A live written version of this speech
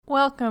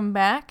Welcome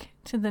back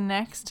to the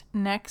Next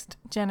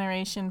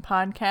Generation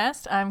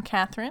podcast. I'm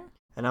Catherine.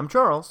 And I'm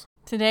Charles.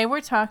 Today we're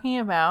talking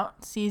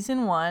about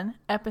Season 1,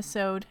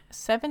 Episode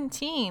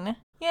 17.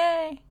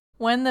 Yay!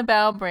 When the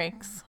Bough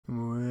Breaks.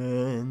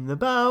 When the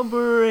bough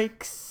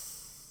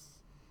breaks,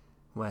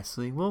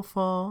 Wesley will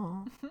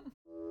fall.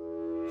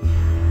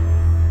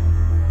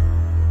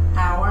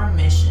 Our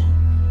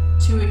mission: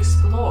 to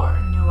explore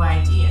new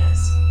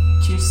ideas,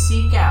 to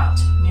seek out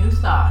new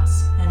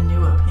thoughts and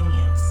new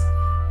opinions,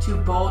 to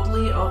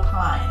boldly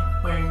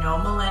opine where no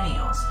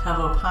millennials have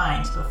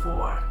opined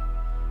before.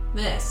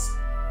 This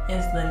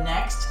is the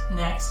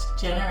Next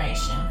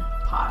Generation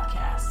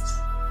podcast.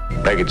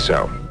 Make it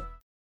so.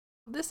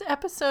 This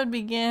episode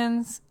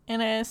begins in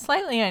a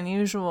slightly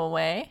unusual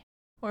way.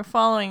 We're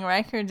following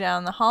Riker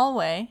down the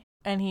hallway,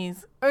 and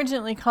he's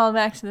urgently called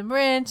back to the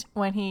bridge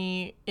when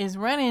he is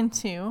run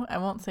into, I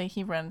won't say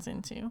he runs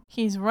into,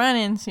 he's run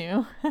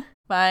into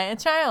by a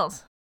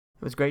child.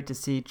 It was great to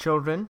see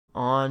children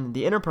on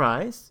the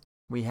Enterprise.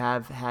 We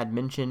have had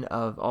mention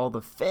of all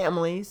the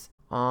families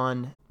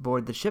on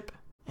board the ship,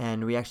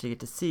 and we actually get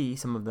to see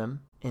some of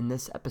them in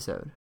this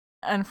episode.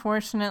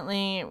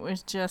 Unfortunately, it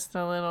was just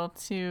a little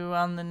too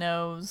on the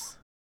nose,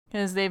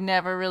 because they've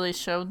never really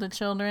showed the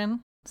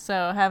children.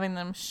 So having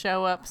them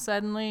show up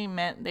suddenly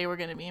meant they were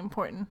going to be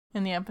important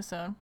in the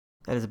episode.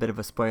 That is a bit of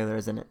a spoiler,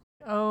 isn't it?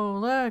 Oh,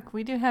 look,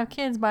 we do have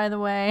kids, by the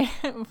way,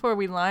 before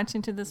we launch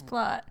into this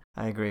plot.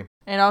 I agree.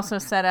 It also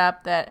set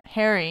up that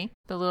Harry,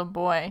 the little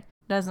boy,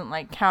 doesn't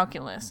like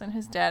calculus, and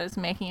his dad is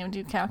making him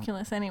do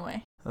calculus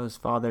anyway. Those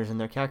fathers and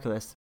their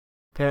calculus.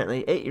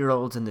 Apparently,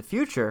 8-year-olds in the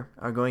future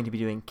are going to be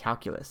doing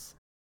calculus.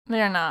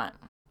 They're not.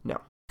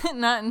 No.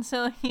 Not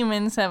until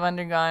humans have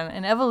undergone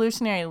an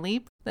evolutionary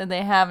leap that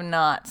they have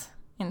not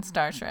in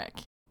Star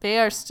Trek. They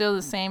are still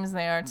the same as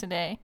they are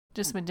today,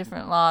 just with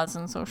different laws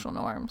and social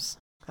norms.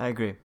 I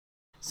agree.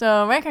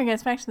 So Riker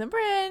gets back to the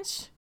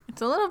bridge.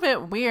 It's a little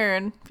bit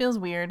weird, feels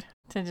weird,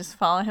 to just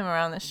follow him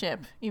around the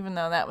ship, even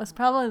though that was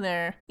probably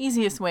their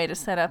easiest way to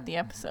set up the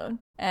episode.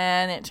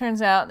 And it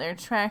turns out they're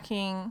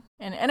tracking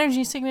an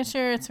energy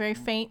signature. It's very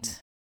faint.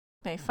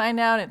 They find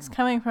out it's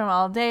coming from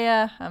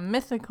Aldea, a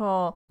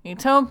mythical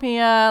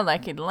utopia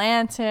like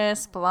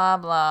Atlantis, blah,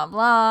 blah,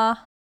 blah.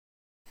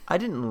 I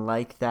didn't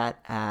like that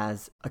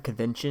as a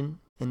convention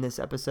in this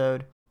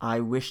episode. I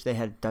wish they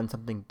had done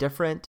something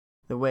different.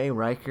 The way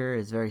Riker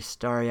is very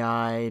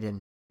starry-eyed and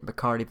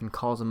Picard even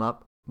calls him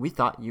up. We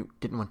thought you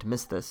didn't want to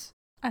miss this.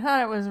 I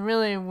thought it was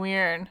really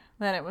weird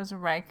that it was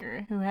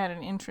Riker who had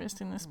an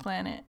interest in this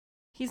planet.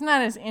 He's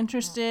not as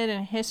interested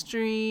in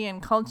history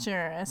and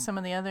culture as some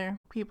of the other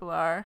people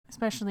are,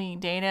 especially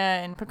Data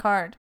and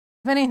Picard.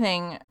 If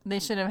anything, they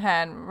should have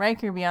had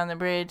Riker be on the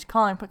bridge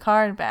calling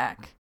Picard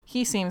back.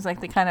 He seems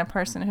like the kind of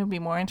person who'd be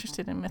more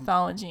interested in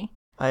mythology.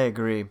 I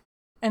agree.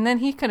 And then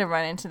he could have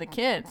run into the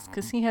kids,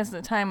 because he has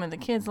the time with the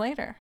kids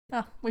later.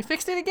 Oh, we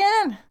fixed it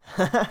again!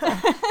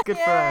 Good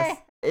for us.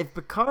 If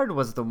Picard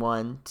was the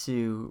one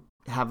to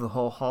have the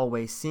whole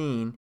hallway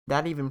scene,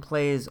 that even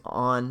plays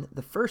on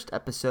the first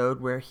episode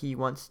where he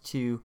wants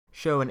to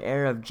show an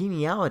air of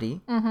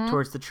geniality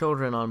towards the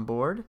children on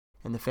board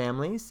and the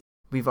families.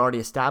 We've already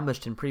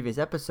established in previous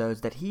episodes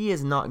that he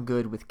is not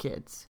good with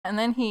kids. And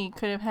then he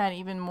could have had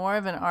even more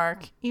of an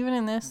arc, even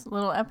in this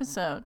little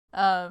episode,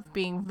 of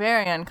being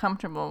very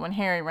uncomfortable when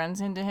Harry runs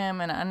into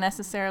him and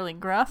unnecessarily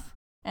gruff,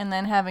 and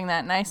then having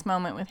that nice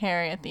moment with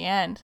Harry at the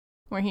end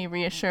where he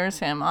reassures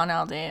him on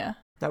Aldea.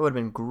 That would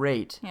have been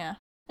great. Yeah.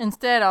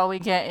 Instead, all we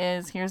get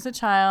is, here's a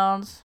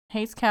child,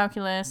 hates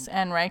calculus,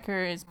 and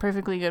Riker is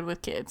perfectly good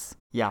with kids.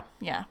 Yeah.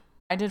 Yeah.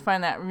 I did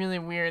find that really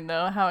weird,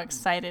 though, how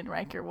excited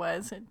Riker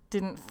was. It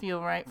didn't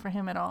feel right for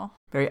him at all.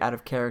 Very out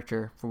of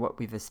character for what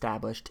we've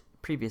established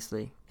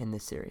previously in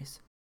this series.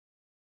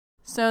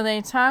 So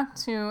they talk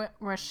to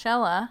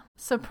Rochella.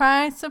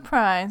 Surprise,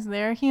 surprise,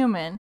 they're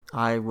human.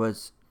 I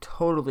was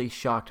totally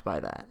shocked by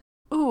that.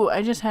 Ooh,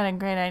 I just had a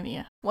great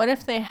idea. What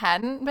if they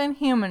hadn't been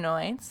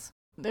humanoids?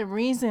 The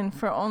reason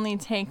for only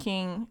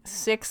taking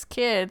 6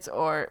 kids,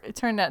 or it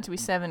turned out to be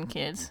 7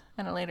 kids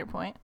at a later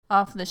point,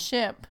 off the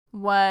ship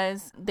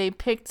was they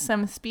picked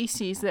some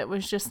species that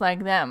was just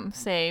like them,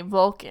 say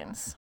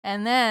Vulcans.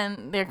 And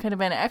then there could have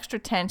been extra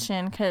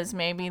tension because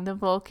maybe the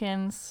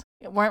Vulcans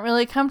weren't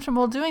really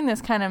comfortable doing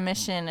this kind of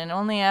mission, and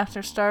only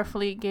after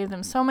Starfleet gave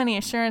them so many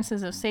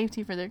assurances of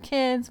safety for their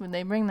kids would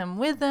they bring them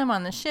with them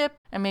on the ship,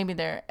 and maybe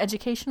their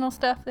educational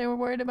stuff they were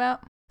worried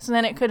about. So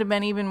then it could have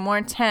been even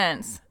more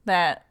tense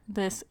that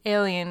this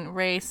alien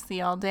race, the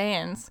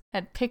Aldeans,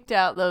 had picked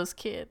out those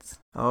kids.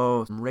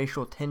 Oh, some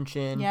racial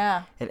tension.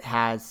 Yeah. It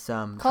has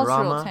some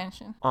cultural drama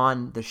tension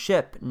on the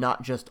ship,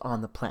 not just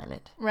on the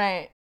planet.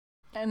 Right.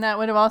 And that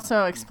would have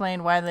also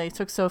explained why they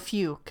took so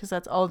few, because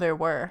that's all there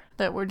were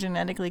that were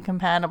genetically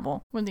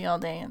compatible with the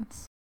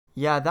Aldeans.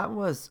 Yeah, that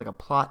was like a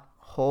plot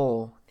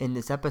hole in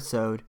this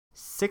episode.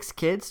 6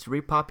 kids to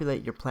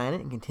repopulate your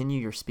planet and continue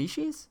your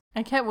species?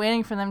 I kept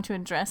waiting for them to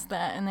address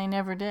that, and they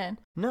never did.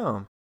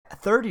 No.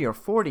 30 or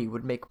 40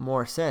 would make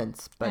more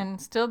sense, but...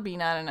 And still be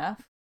not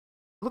enough.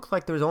 Looked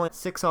like there was only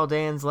 6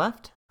 Aldeans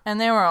left. And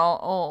they were all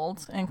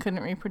old and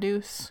couldn't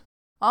reproduce.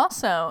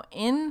 Also,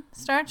 in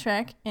Star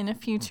Trek, in a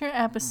future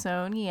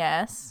episode,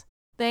 yes,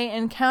 they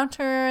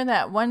encounter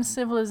that one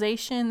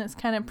civilization that's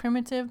kind of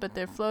primitive, but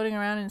they're floating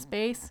around in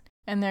space,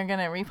 and they're going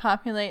to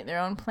repopulate their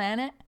own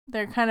planet.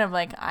 They're kind of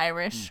like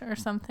Irish or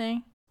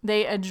something.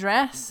 They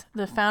address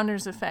the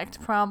founder's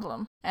effect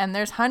problem, and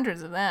there's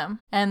hundreds of them.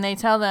 And they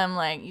tell them,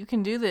 like, you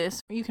can do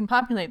this, you can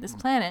populate this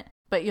planet,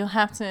 but you'll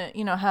have to,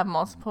 have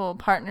multiple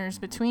partners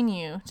between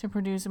you to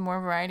produce a more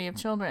variety of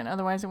children.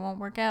 Otherwise, it won't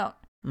work out.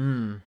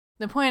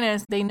 The point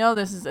is, they know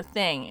this is a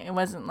thing. It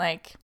wasn't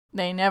like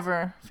they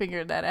never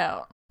figured that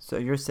out. So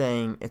you're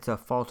saying it's a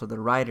fault of the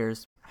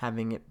writers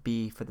having it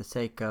be for the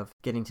sake of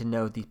getting to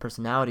know the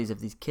personalities of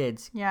these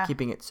kids,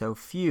 keeping it so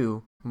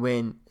few,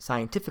 when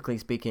scientifically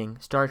speaking,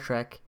 Star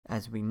Trek,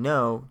 as we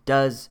know,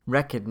 does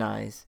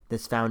recognize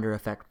this founder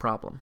effect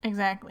problem.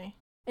 Exactly.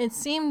 It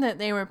seemed that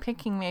they were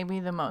picking maybe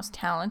the most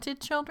talented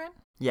children.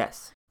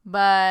 Yes.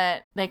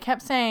 But they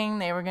kept saying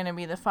they were going to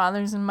be the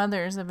fathers and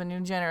mothers of a new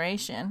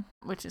generation,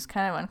 which is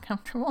kind of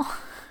uncomfortable.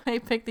 They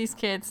picked these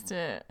kids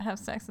to have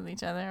sex with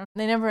each other.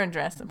 They never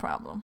addressed the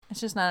problem.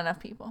 It's just not enough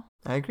people.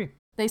 I agree.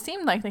 They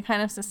seemed like the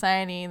kind of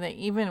society that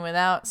even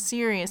without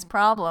serious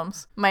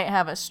problems might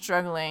have a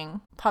struggling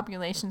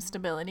population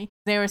stability.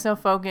 They were so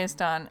focused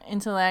on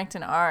intellect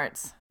and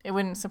arts, it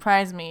wouldn't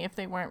surprise me if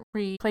they weren't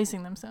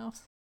replacing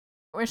themselves.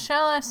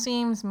 Rochella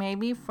seems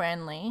maybe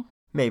friendly.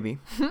 Maybe.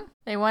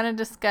 They want to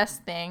discuss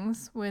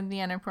things with the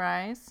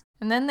Enterprise,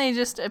 and then they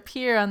just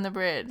appear on the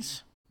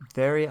bridge.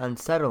 Very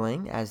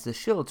unsettling, as the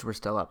shields were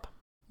still up.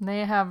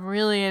 They have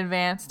really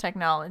advanced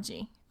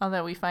technology,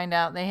 although we find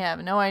out they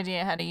have no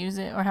idea how to use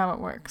it or how it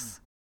works.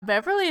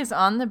 Beverly is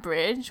on the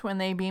bridge when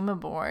they beam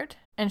aboard,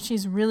 and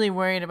she's really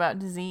worried about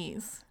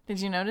disease. Did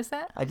you notice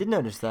that? I did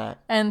notice that.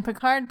 And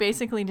Picard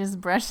basically just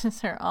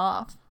brushes her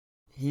off.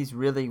 He's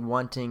really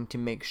wanting to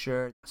make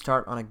sure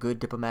start on a good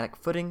diplomatic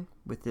footing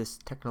with this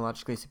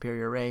technologically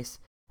superior race,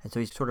 and so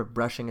he's sort of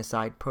brushing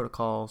aside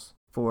protocols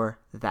for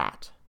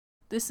that.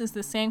 This is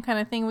the same kind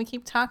of thing we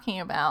keep talking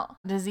about,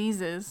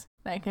 diseases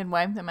that could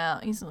wipe them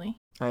out easily.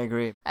 I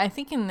agree. I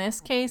think in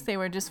this case, they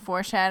were just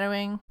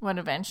foreshadowing what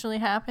eventually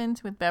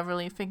happened with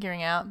Beverly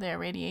figuring out their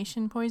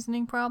radiation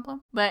poisoning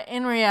problem. But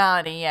in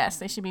reality, yes,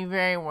 they should be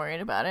very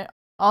worried about it.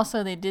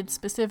 Also, they did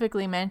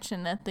specifically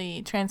mention that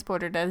the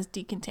transporter does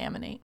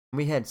decontaminate.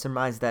 We had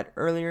surmised that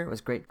earlier. It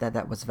was great that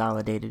that was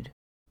validated.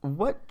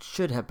 What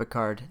should have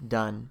Picard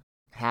done?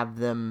 Have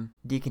them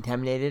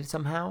decontaminated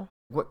somehow?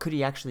 What could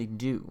he actually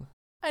do?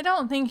 I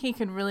don't think he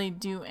could really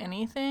do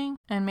anything,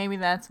 and maybe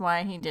that's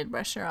why he did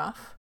brush her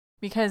off.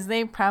 Because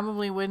they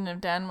probably wouldn't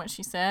have done what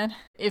she said,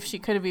 if she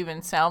could have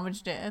even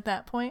salvaged it at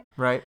that point.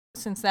 Right.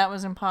 Since that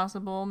was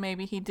impossible,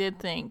 maybe he did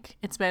think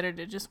it's better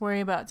to just worry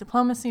about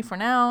diplomacy for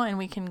now, and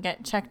we can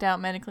get checked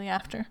out medically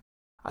after.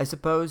 I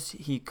suppose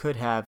he could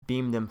have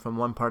beamed them from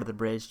one part of the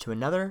bridge to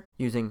another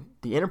using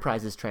the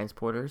Enterprise's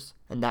transporters,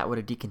 and that would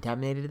have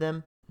decontaminated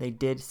them. They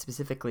did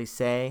specifically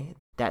say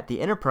that the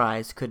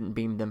Enterprise couldn't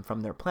beam them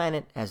from their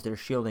planet as their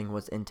shielding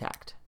was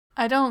intact.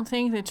 I don't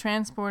think the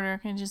transporter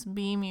can just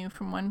beam you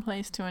from one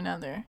place to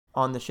another.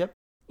 On the ship?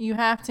 You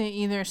have to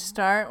either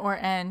start or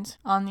end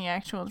on the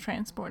actual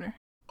transporter.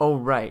 Oh,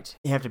 right.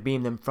 You have to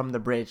beam them from the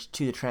bridge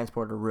to the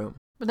transporter room.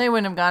 But they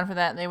wouldn't have gone for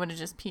that. They would have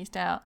just pieced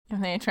out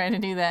if they had tried to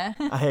do that.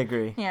 I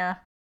agree. Yeah.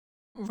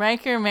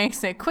 Riker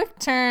makes a quick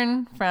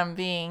turn from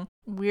being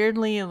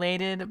weirdly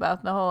elated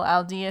about the whole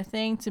Aldea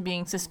thing to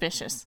being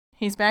suspicious.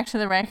 He's back to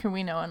the Riker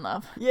we know and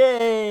love.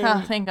 Yay!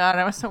 Oh, thank God.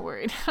 I was so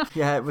worried.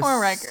 Yeah, it was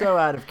Poor Riker. So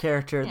out of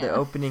character. Yeah. The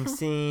opening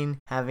scene,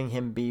 having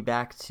him be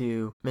back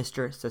to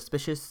Mr.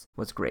 Suspicious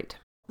was great.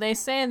 They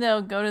say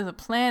they'll go to the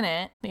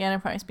planet, the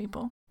Enterprise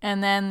people,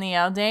 and then the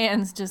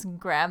Aldeans just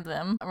grab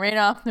them right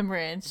off the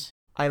bridge.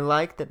 I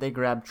like that they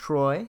grabbed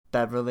Troy,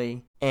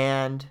 Beverly,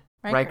 and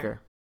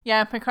Riker.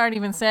 Yeah, Picard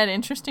even said,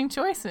 interesting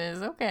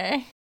choices.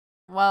 Okay.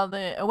 While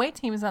the away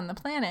team is on the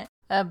planet,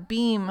 a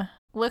beam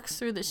looks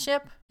through the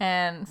ship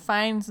and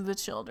finds the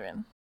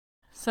children.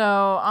 So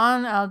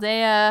on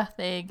Aldea,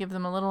 they give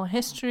them a little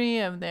history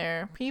of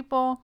their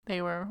people.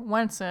 They were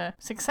once a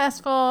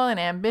successful and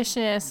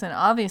ambitious and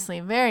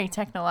obviously very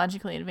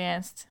technologically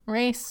advanced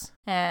race.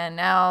 And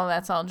now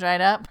that's all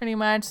dried up pretty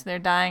much. They're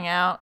dying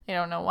out. They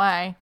don't know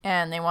why.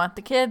 And they want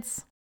the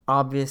kids.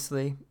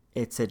 Obviously,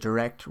 it's a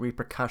direct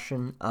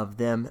repercussion of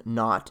them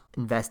not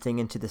investing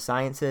into the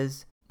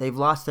sciences. They've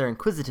lost their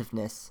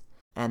inquisitiveness,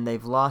 and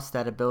they've lost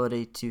that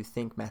ability to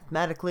think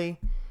mathematically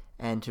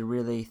and to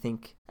really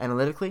think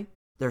analytically.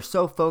 They're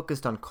so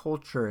focused on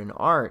culture and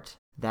art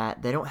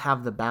that they don't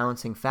have the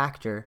balancing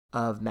factor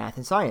of math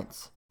and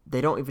science.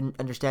 They don't even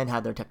understand how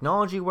their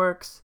technology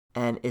works,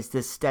 and it's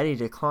this steady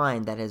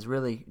decline that has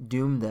really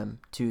doomed them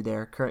to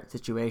their current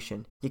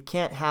situation. You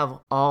can't have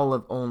all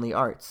of only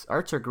arts.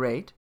 Arts are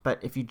great,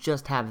 but if you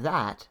just have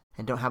that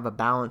and don't have a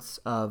balance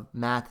of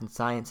math and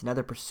science and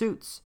other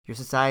pursuits, your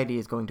society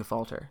is going to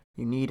falter.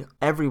 You need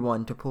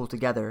everyone to pull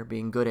together,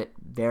 being good at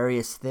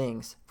various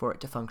things for it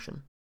to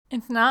function.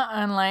 It's not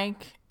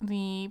unlike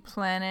the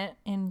planet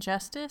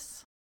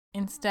Injustice.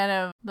 Instead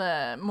of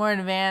the more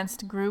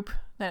advanced group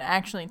that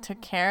actually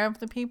took care of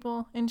the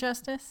people in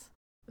Justice,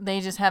 they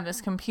just have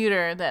this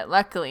computer that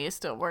luckily is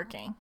still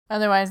working.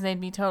 Otherwise,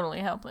 they'd be totally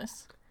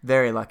helpless.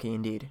 Very lucky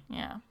indeed.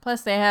 Yeah.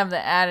 Plus, they have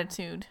the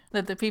attitude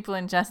that the people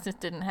in Justice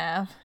didn't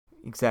have.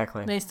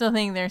 Exactly. They still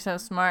think they're so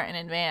smart and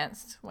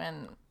advanced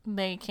when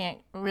they can't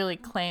really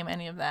claim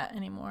any of that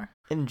anymore.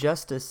 In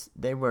Justice,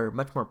 they were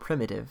much more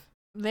primitive.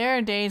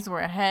 Their days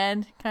were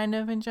ahead, kind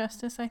of, in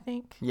Justice, I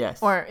think.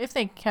 Yes. Or if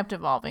they kept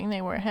evolving,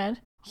 they were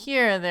ahead.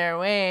 Here, they're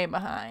way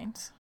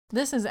behind.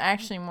 This is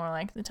actually more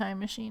like the Time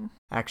Machine.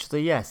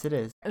 Actually, yes, it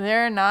is.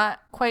 They're not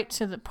quite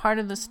to the part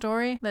of the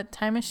story that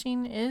Time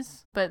Machine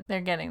is, but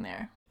they're getting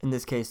there. In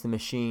this case, the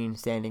machine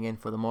standing in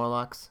for the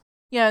Morlocks.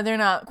 Yeah, they're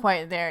not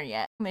quite there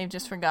yet. They've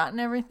just forgotten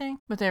everything,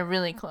 but they're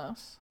really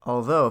close.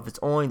 Although, if it's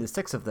only the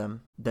 6 of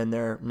them, then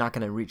they're not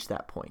going to reach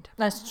that point.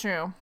 That's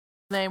true.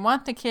 They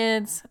want the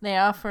kids. They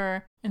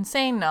offer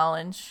insane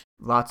knowledge.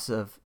 Lots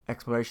of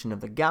exploration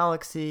of the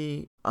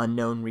galaxy,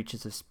 unknown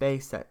reaches of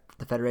space that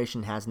the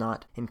Federation has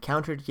not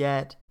encountered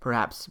yet,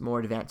 perhaps more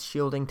advanced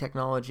shielding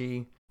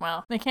technology.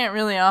 Well, they can't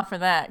really offer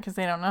that because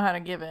they don't know how to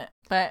give it.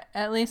 But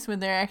at least with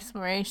their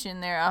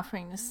exploration, they're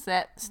offering to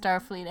set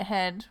Starfleet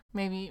ahead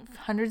maybe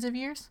hundreds of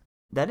years.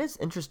 That is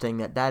interesting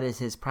that is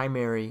his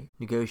primary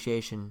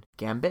negotiation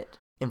gambit,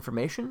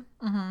 information,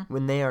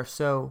 when they are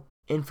so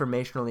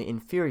informationally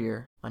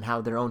inferior on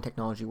how their own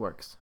technology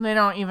works. They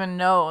don't even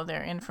know they're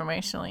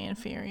informationally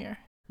inferior.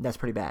 That's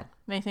pretty bad.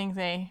 They think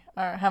they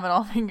have it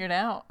all figured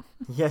out.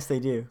 Yes, they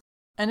do.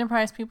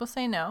 Enterprise people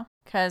say no,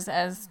 because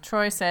as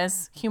Troy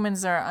says,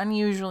 humans are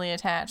unusually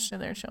attached to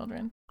their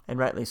children. And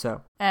rightly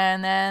so.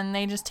 And then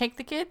they just take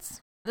the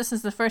kids. This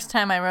is the first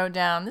time I wrote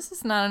down, this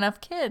is not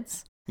enough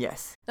kids.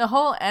 Yes. The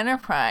whole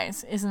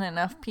Enterprise isn't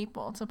enough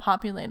people to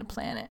populate a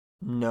planet.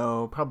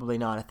 No, probably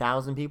not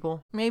 1,000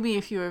 people. Maybe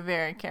if you were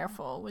very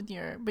careful with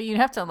but you'd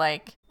have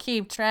to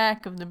keep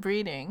track of the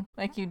breeding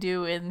like you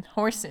do in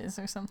horses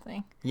or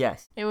something.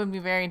 Yes. It would be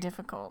very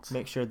difficult.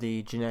 Make sure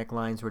the genetic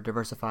lines were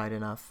diversified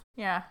enough.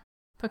 Yeah.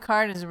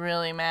 Picard is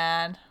really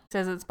mad.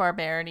 Says it's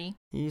barbarity.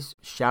 He's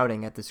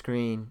shouting at the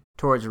screen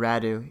towards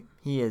Radu.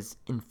 He is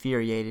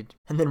infuriated.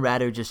 And then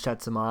Radu just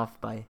shuts him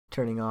off by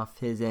turning off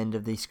his end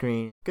of the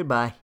screen.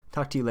 Goodbye.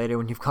 Talk to you later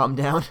when you've calmed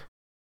down.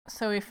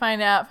 So we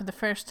find out for the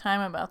first time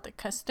about the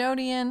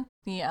custodian.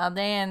 The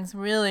Aldeans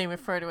really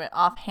refer to it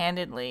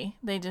offhandedly.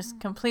 They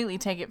just completely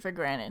take it for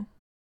granted.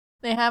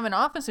 They have an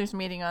officers'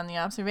 meeting on the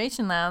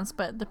observation lounge,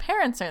 but the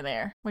parents are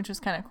there, which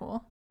was kind of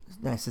cool. It's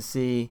nice to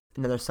see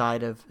another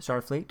side of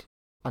Starfleet.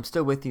 I'm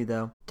still with you,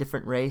 though.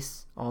 Different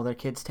race, all their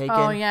kids taken.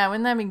 Oh, yeah,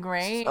 wouldn't that be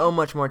great? So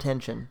much more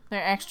tension.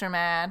 They're extra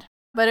mad.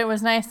 But it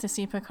was nice to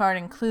see Picard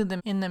include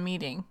them in the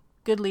meeting.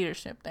 Good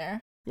leadership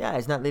there. Yeah,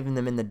 he's not leaving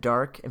them in the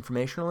dark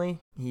informationally.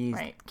 He's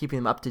keeping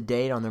them up to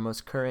date on their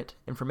most current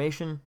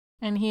information.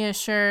 And he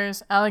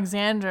assures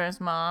Alexandra's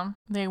mom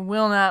they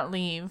will not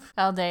leave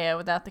Aldea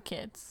without the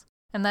kids.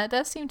 And that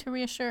does seem to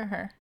reassure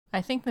her.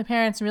 I think the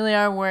parents really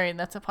are worried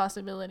that's a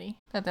possibility,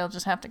 that they'll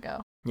just have to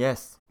go.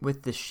 Yes,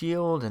 with the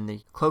shield and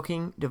the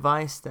cloaking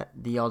device that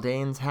the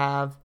Aldeans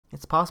have,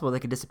 it's possible they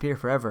could disappear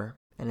forever.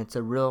 And it's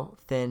a real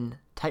thin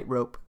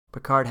tightrope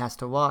Picard has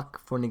to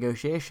walk for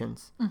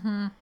negotiations.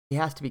 Mm-hmm. He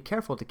has to be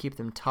careful to keep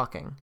them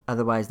talking,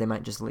 otherwise they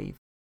might just leave.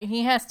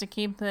 He has to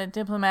keep the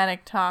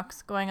diplomatic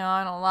talks going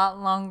on a lot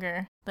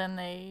longer than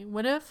they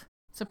would have.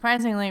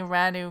 Surprisingly,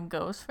 Radu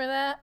goes for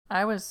that.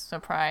 I was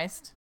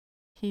surprised.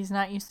 He's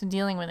not used to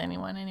dealing with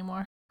anyone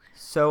anymore.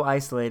 So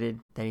isolated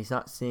that he's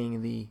not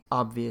seeing the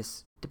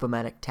obvious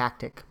diplomatic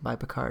tactic by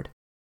Picard.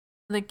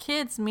 The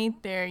kids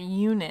meet their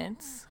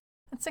units.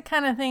 It's the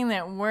kind of thing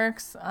that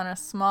works on a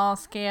small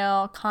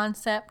scale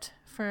concept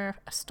for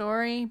a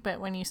story, but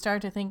when you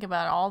start to think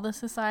about all the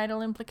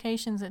societal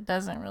implications, it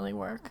doesn't really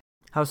work.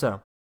 How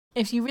so?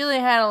 If you really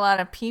had a lot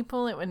of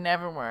people, it would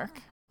never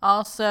work.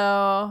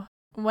 Also,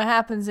 what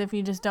happens if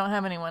you just don't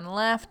have anyone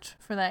left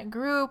for that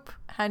group?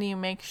 How do you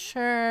make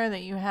sure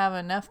that you have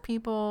enough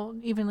people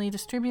evenly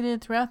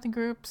distributed throughout the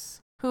groups?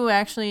 Who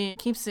actually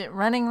keeps it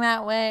running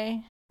that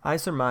way? I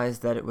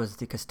surmised that it was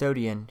the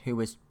custodian who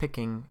was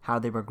picking how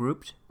they were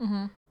grouped,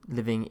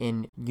 living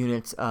in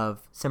units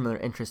of similar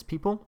interest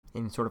people,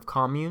 in sort of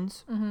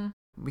communes. Mm-hmm.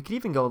 We could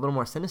even go a little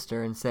more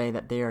sinister and say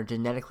that they are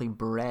genetically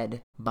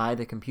bred by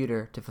the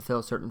computer to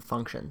fulfill certain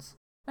functions.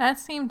 That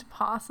seemed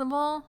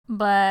possible,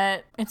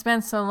 but it's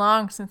been so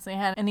long since they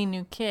had any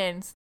new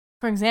kids.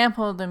 For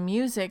example, the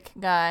music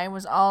guy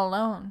was all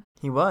alone.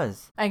 He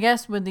was. I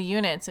guess with the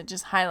units, it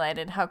just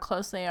highlighted how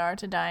close they are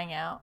to dying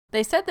out.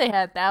 They said they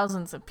had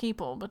thousands of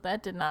people, but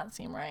that did not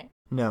seem right.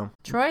 No.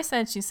 Troy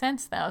said she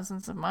sensed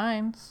thousands of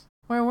minds.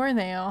 Where were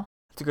they all?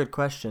 That's a good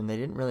question. They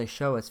didn't really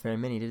show us very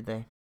many, did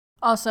they?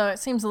 Also, it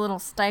seems a little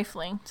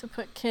stifling to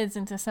put kids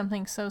into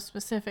something so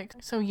specific,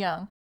 so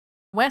young.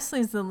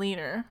 Wesley's the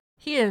leader.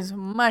 He is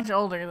much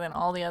older than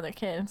all the other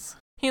kids.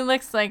 He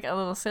looks like a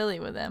little silly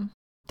with them.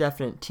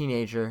 Definite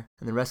teenager,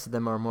 and the rest of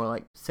them are more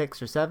like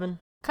 6 or 7.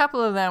 A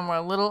couple of them were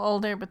a little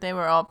older, but they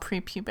were all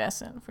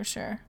prepubescent for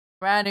sure.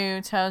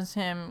 Radu tells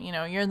him,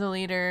 you're the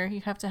leader.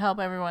 You have to help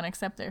everyone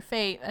accept their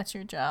fate. That's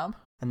your job.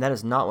 And that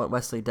is not what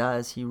Wesley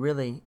does. He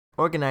really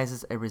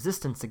organizes a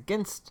resistance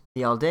against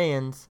the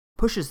Aldeans,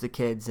 pushes the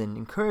kids, and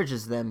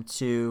encourages them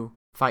to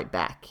fight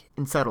back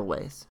in subtle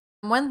ways.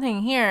 One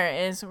thing here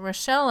is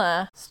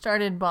Rochella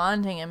started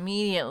bonding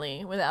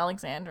immediately with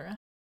Alexandra.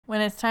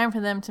 When it's time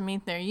for them to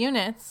meet their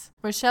units,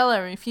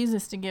 Rochella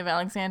refuses to give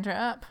Alexandra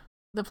up.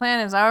 The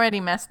plan is already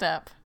messed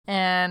up,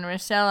 and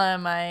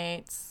Rochella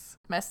might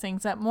mess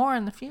things up more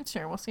in the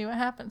future. We'll see what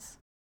happens.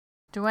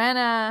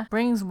 Duana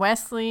brings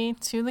Wesley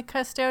to the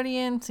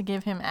custodian to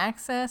give him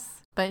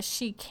access, but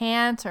she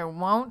can't or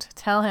won't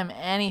tell him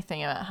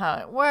anything about how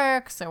it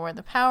works or where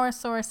the power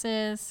source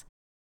is.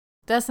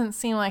 Doesn't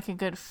seem like a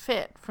good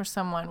fit for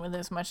someone with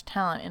as much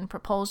talent in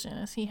propulsion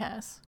as he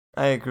has.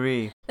 I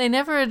agree. They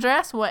never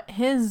address what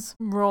his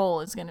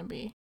role is going to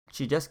be.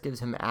 She just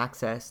gives him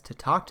access to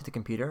talk to the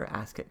computer,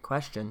 ask it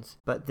questions.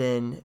 But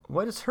then,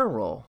 what is her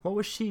role? What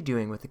was she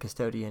doing with the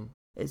custodian?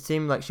 It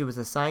seemed like she was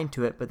assigned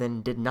to it, but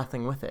then did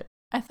nothing with it.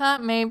 I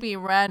thought maybe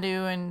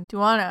Radu and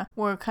Duana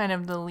were kind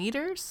of the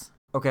leaders.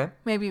 Okay.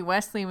 Maybe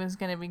Wesley was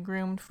going to be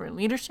groomed for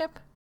leadership.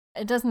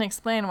 It doesn't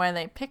explain why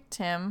they picked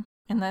him,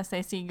 unless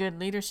they see good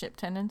leadership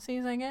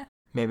tendencies, I guess.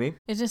 Maybe.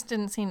 It just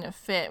didn't seem to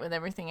fit with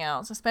everything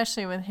else,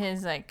 especially with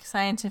his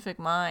scientific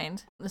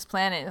mind. This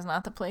planet is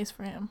not the place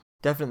for him.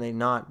 Definitely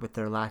not with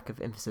their lack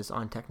of emphasis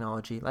on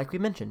technology, like we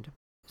mentioned.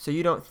 So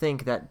you don't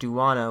think that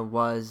Duana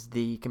was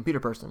the computer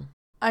person?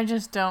 I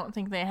just don't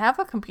think they have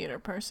a computer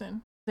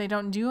person. They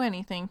don't do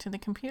anything to the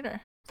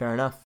computer. Fair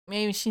enough.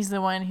 Maybe she's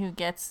the one who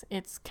gets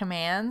its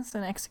commands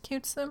and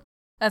executes them.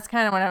 That's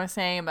kind of what I was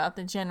saying about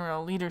the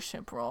general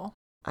leadership role.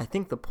 I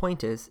think the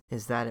point is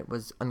that it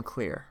was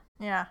unclear.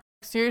 Yeah.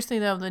 Seriously,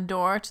 though, the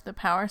door to the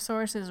power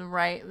source is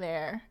right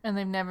there, and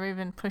they've never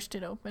even pushed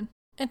it open.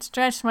 It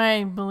stretched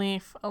my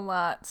belief a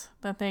lot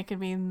that they could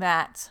be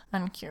that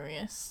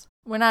uncurious.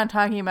 We're not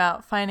talking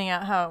about finding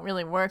out how it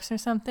really works or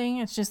something.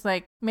 It's just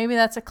maybe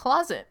that's a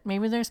closet.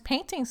 Maybe there's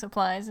painting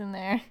supplies in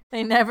there.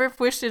 They never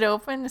pushed it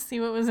open to see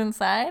what was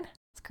inside.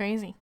 It's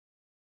crazy.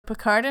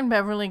 Picard and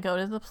Beverly go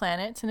to the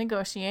planet to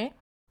negotiate.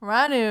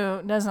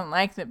 Radu doesn't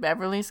like that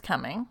Beverly's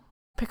coming.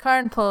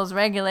 Picard pulls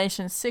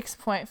Regulation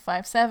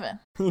 6.57.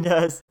 He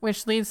does.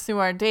 Which leads to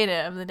our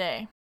data of the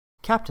day.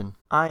 Captain,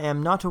 I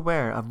am not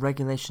aware of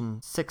Regulation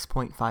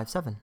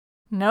 6.57.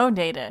 No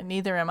data,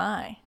 neither am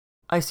I.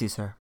 I see,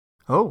 sir.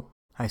 Oh,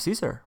 I see,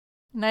 sir.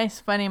 Nice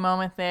funny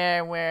moment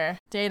there where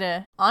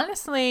Data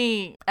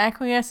honestly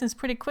acquiesces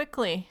pretty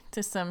quickly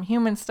to some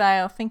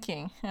human-style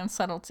thinking and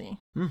subtlety.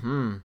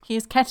 Mm-hmm.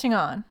 He's catching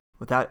on.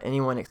 Without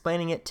anyone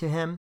explaining it to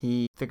him,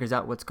 he figures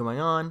out what's going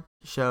on,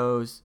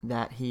 shows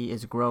that he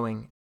is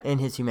growing in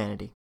his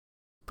humanity.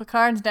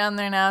 Picard's down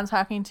there now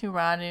talking to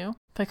Radu.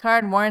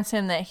 Picard warns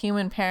him that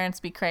human parents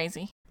be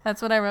crazy.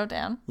 That's what I wrote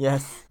down.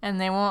 Yes.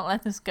 And they won't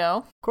let this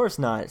go. Of course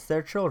not. It's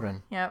their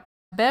children. Yep.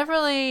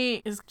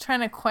 Beverly is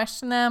trying to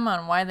question them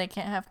on why they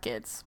can't have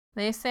kids.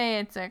 They say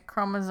it's a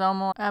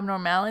chromosomal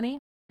abnormality.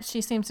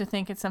 She seems to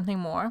think it's something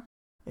more.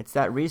 It's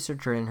that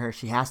researcher in her.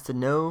 She has to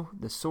know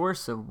the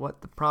source of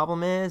what the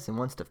problem is and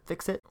wants to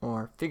fix it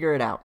or figure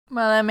it out.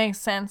 Well, that makes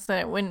sense that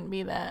it wouldn't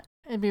be that.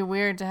 It'd be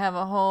weird to have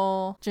a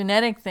whole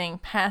genetic thing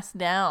passed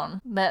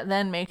down that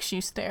then makes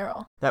you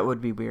sterile. That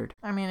would be weird.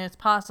 I mean, it's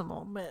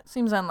possible, but it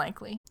seems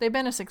unlikely. They've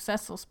been a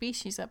successful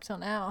species up till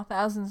now,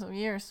 thousands of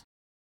years.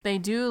 They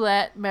do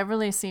let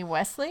Beverly see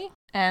Wesley,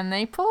 and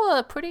they pull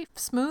a pretty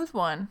smooth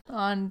one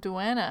on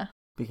Duana.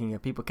 Speaking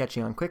of people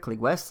catching on quickly,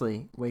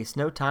 Wesley wastes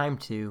no time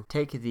to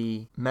take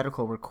the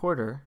medical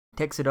recorder,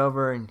 takes it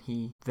over, and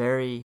he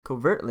very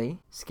covertly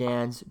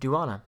scans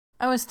Duana.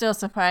 I was still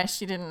surprised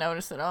she didn't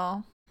notice at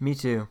all. Me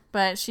too.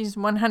 But she's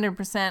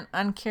 100%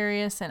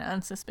 uncurious and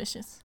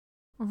unsuspicious.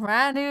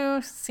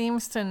 Radu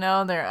seems to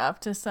know they're up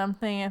to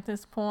something at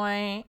this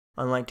point.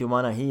 Unlike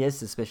Duana, he is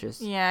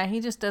suspicious. Yeah, he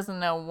just doesn't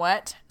know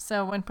what.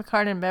 So when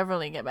Picard and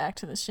Beverly get back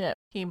to the ship,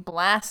 he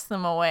blasts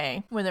them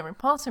away with a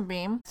repulsor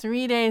beam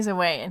 3 days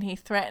away, and he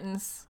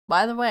threatens...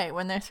 By the way,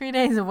 when they're 3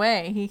 days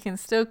away, he can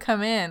still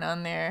come in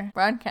on their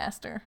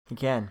broadcaster. He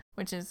can.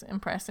 Which is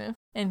impressive.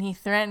 And he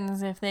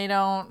threatens if they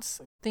don't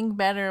think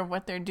better of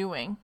what they're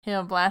doing,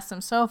 he'll blast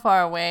them so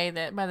far away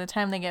that by the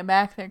time they get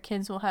back, their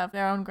kids will have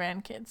their own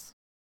grandkids.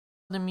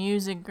 The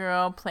music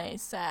girl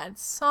plays sad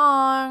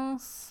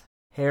songs.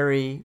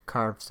 Harry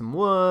carves some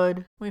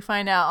wood. We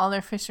find out all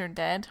their fish are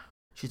dead.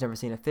 She's never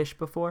seen a fish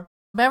before.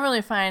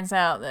 Beverly finds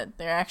out that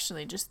they're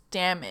actually just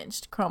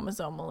damaged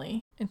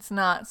chromosomally. It's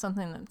not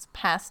something that's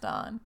passed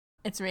on.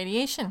 It's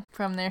radiation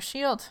from their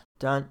shield.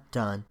 Dun,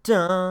 dun,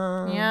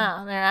 dun.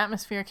 Yeah, their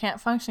atmosphere can't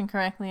function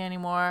correctly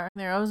anymore.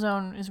 Their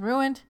ozone is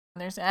ruined.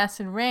 There's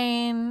acid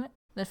rain.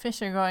 The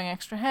fish are growing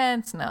extra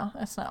heads. No,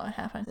 that's not what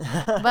happened.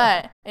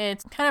 But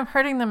it's kind of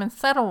hurting them in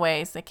subtle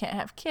ways. They can't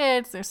have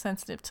kids. They're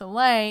sensitive to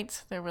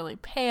light. They're really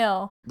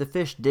pale. The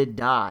fish did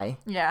die.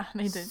 Yeah,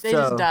 they did. They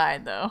just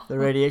died, though. The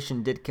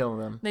radiation did kill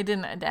them. They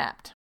didn't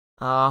adapt.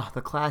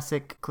 The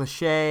classic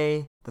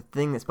cliche, the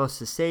thing that's supposed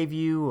to save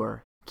you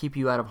or keep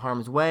you out of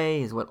harm's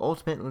way is what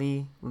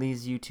ultimately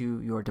leads you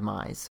to your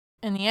demise.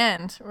 In the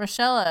end,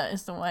 Rochella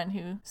is the one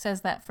who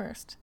says that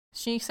first.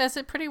 She says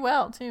it pretty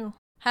well, too.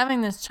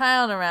 Having this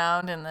child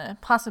around and the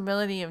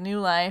possibility of new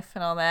life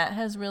and all that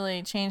has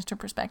really changed her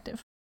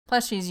perspective.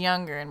 Plus, she's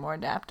younger and more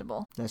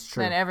adaptable. That's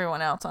true. Than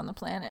everyone else on the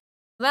planet.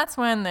 That's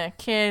when the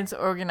kids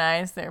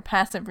organize their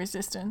passive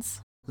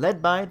resistance.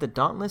 Led by the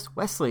dauntless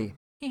Wesley.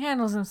 He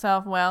handles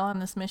himself well on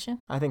this mission.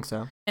 I think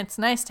so. It's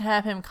nice to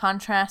have him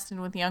contrasted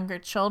with younger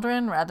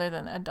children rather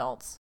than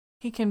adults.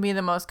 He can be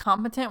the most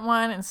competent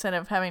one instead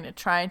of having to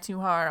try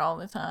too hard all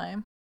the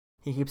time.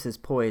 He keeps his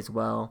poise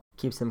well,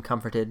 keeps them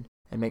comforted,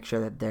 and makes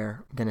sure that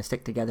they're going to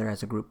stick together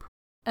as a group.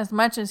 As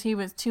much as he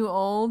was too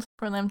old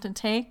for them to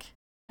take,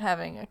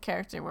 having a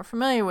character we're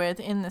familiar with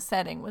in the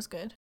setting was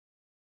good.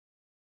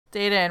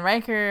 Data and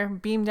Riker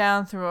beam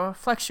down through a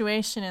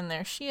fluctuation in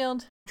their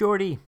shield.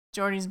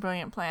 Geordi's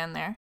brilliant plan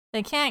there.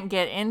 They can't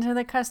get into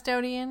the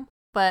custodian,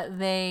 but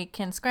they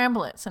can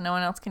scramble it so no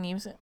one else can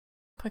use it.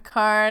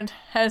 Picard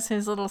has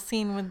his little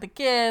scene with the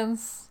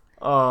kids.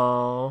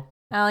 Oh.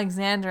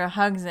 Alexandra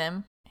hugs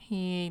him.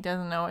 He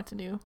doesn't know what to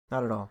do.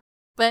 Not at all.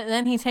 But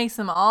then he takes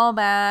them all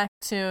back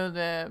to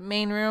the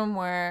main room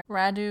where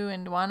Radu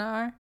and Dwana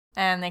are.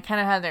 And they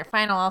kind of have their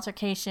final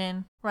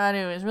altercation.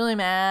 Radu is really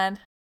mad.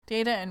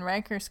 Data and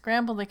Riker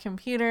scramble the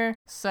computer,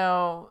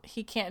 so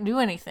he can't do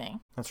anything.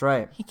 That's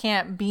right. He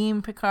can't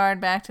beam Picard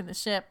back to the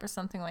ship or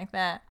something like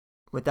that.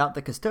 Without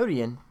the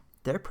custodian,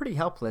 they're pretty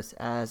helpless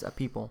as a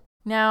people.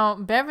 Now,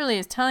 Beverly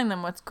is telling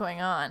them what's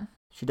going on.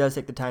 She does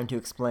take the time to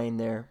explain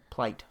their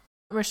plight.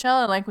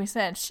 Rochella, like we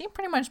said, she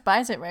pretty much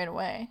buys it right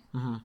away.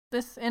 Mm-hmm.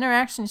 This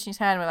interaction she's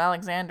had with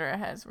Alexandra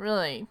has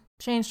really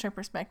changed her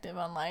perspective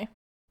on life.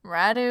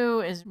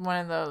 Radu is one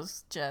of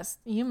those just,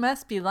 you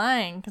must be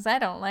lying because I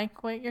don't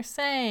like what you're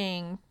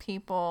saying,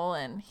 people,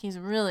 and he's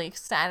really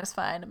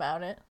satisfied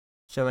about it.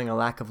 Showing a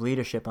lack of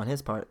leadership on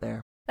his part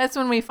there. That's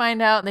when we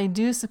find out they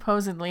do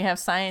supposedly have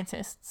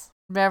scientists.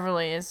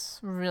 Beverly is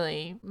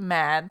really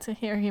mad to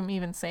hear him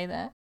even say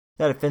that.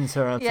 That offends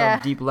her on some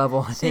deep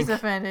level, I think. She's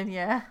offended,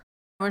 yeah.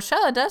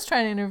 Rochella does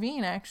try to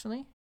intervene,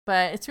 actually,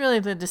 but it's really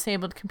the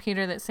disabled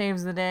computer that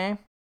saves the day.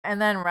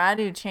 And then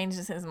Radu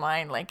changes his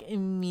mind, like,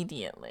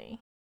 immediately.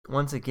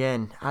 Once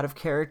again, out of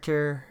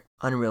character,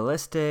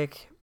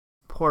 unrealistic,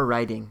 poor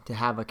writing to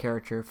have a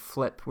character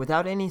flip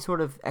without any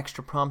sort of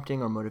extra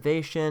prompting or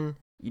motivation.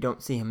 You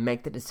don't see him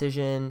make the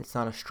decision. It's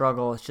not a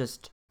struggle. It's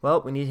just,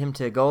 well, we need him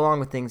to go along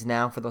with things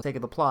now for the sake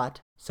of the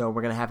plot, so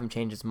we're going to have him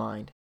change his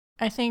mind.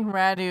 I think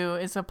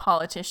Radu is a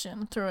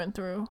politician through and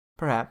through.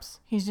 Perhaps.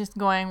 He's just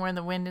going where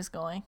the wind is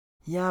going.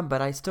 Yeah,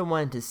 but I still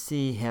wanted to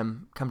see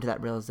him come to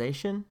that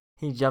realization.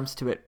 He jumps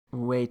to it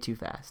way too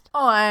fast.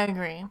 Oh, I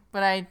agree.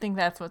 But I think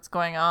that's what's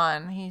going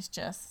on. He's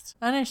just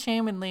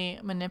unashamedly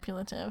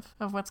manipulative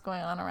of what's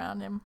going on around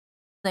him.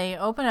 They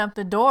open up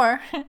the door.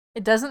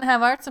 It doesn't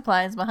have art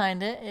supplies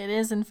behind it. It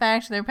is, in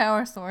fact, their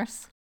power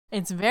source.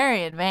 It's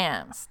very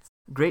advanced.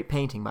 Great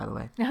painting, by the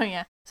way. Oh,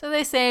 yeah. So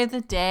they save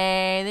the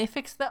day. They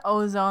fix the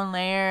ozone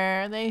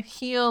layer. They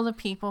heal the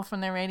people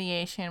from their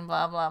radiation,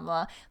 blah, blah,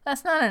 blah.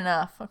 That's not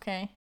enough,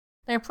 okay?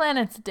 Their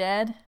planet's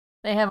dead.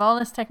 They have all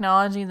this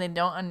technology they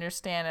don't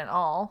understand at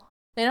all.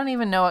 They don't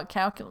even know what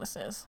calculus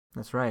is.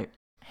 That's right.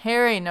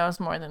 Harry knows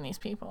more than these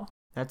people.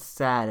 That's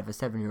sad if a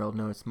 7-year-old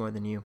knows more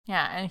than you.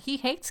 Yeah, and he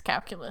hates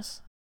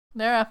calculus.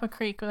 They're up a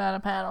creek without a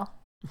paddle.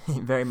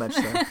 Very much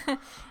so.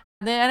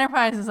 The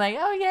Enterprise is like,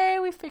 oh yay,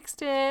 we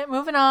fixed it,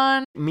 moving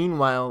on.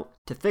 Meanwhile,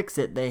 to fix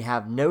it, they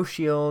have no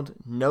shield,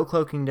 no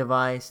cloaking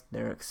device.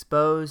 They're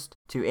exposed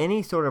to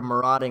any sort of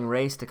marauding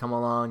race to come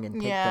along and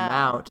take them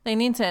out. They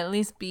need to at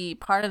least be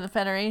part of the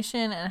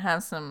Federation and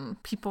have some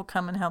people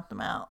come and help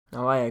them out.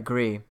 Oh, I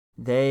agree.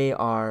 They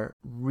are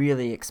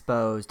really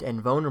exposed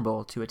and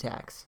vulnerable to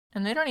attacks.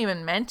 And they don't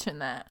even mention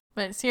that.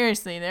 But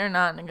seriously, they're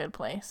not in a good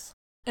place.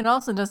 It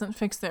also doesn't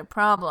fix their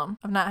problem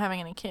of not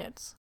having any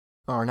kids.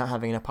 Or not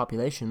having enough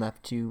population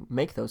left to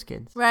make those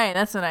kids. Right,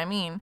 that's what I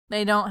mean.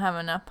 They don't have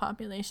enough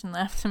population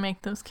left to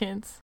make those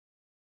kids.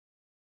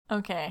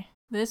 Okay,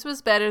 this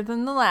was better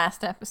than the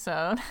last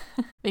episode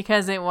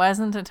because it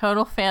wasn't a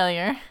total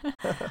failure.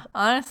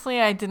 Honestly,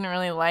 I didn't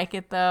really like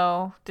it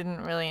though.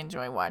 Didn't really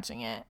enjoy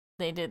watching it.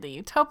 They did the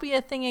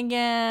Utopia thing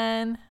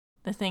again.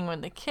 The thing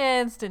with the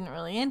kids didn't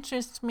really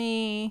interest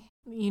me.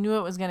 You knew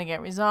it was going to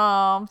get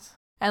resolved.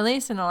 At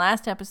least in the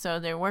last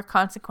episode, there were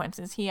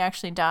consequences. He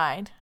actually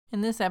died. In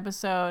this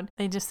episode,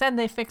 they just said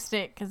they fixed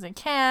it because they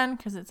can,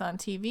 because it's on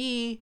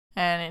TV,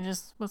 and it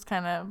just was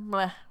kind of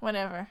bleh,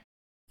 whatever.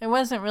 It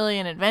wasn't really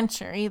an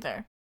adventure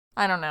either.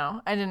 I don't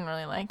know. I didn't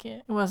really like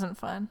it. It wasn't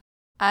fun.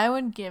 I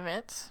would give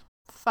it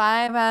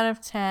 5 out of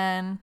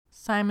 10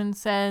 Simon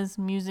Says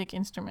music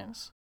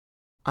instruments.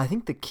 I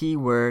think the key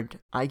word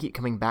I keep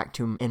coming back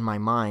to in my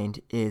mind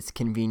is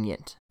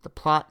convenient. The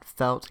plot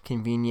felt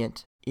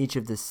convenient. Each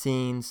of the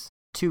scenes,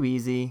 too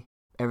easy.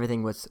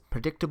 Everything was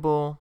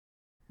predictable.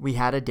 We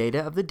had a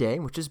data of the day,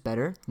 which is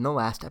better than the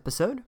last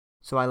episode,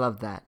 so I love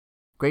that.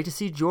 Great to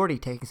see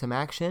Geordi taking some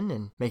action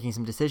and making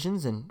some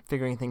decisions and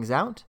figuring things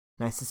out.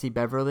 Nice to see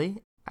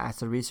Beverly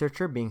as a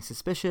researcher being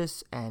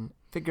suspicious and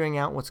figuring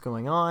out what's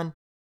going on.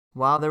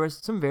 While there was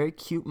some very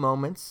cute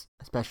moments,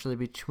 especially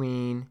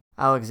between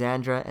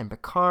Alexandra and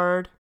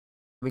Picard,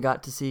 we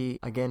got to see,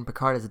 again,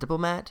 Picard as a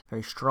diplomat,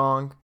 very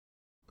strong.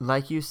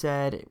 Like you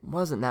said, it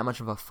wasn't that much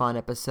of a fun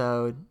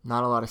episode,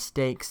 not a lot of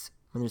stakes.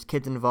 When there's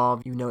kids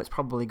involved, you know it's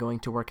probably going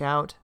to work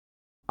out.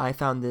 I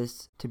found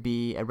this to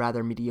be a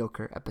rather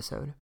mediocre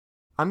episode.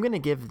 I'm going to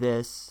give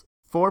this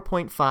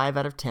 4.5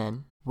 out of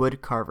 10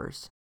 wood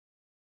carvers.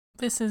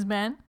 This has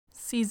been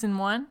Season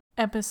 1,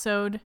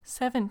 Episode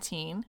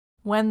 17,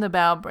 When the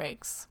Bough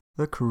Breaks.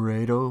 The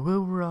cradle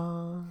will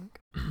rock.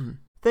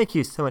 Thank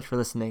you so much for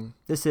listening.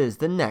 This is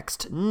the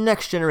Next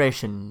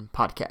Generation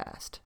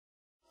podcast.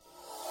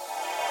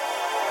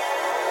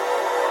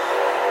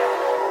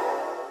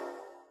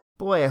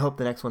 Boy, I hope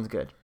the next one's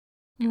good.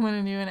 You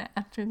want to do an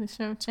after the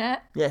show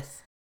chat?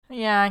 Yes.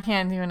 Yeah, I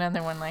can't do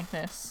another one like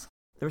this.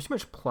 There was too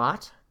much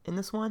plot in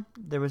this one.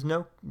 There was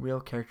no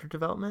real character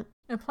development.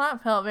 The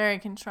plot felt very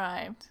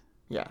contrived.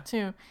 Yeah.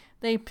 Too.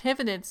 They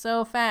pivoted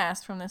so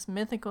fast from this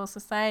mythical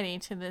society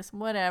to this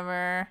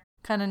whatever,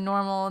 kind of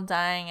normal,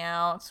 dying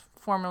out,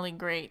 formerly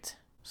great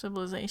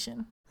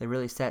civilization. They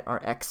really set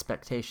our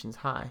expectations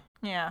high.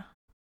 Yeah.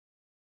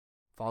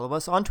 Follow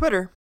us on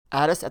Twitter.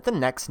 Add us at the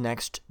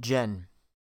Next Gen.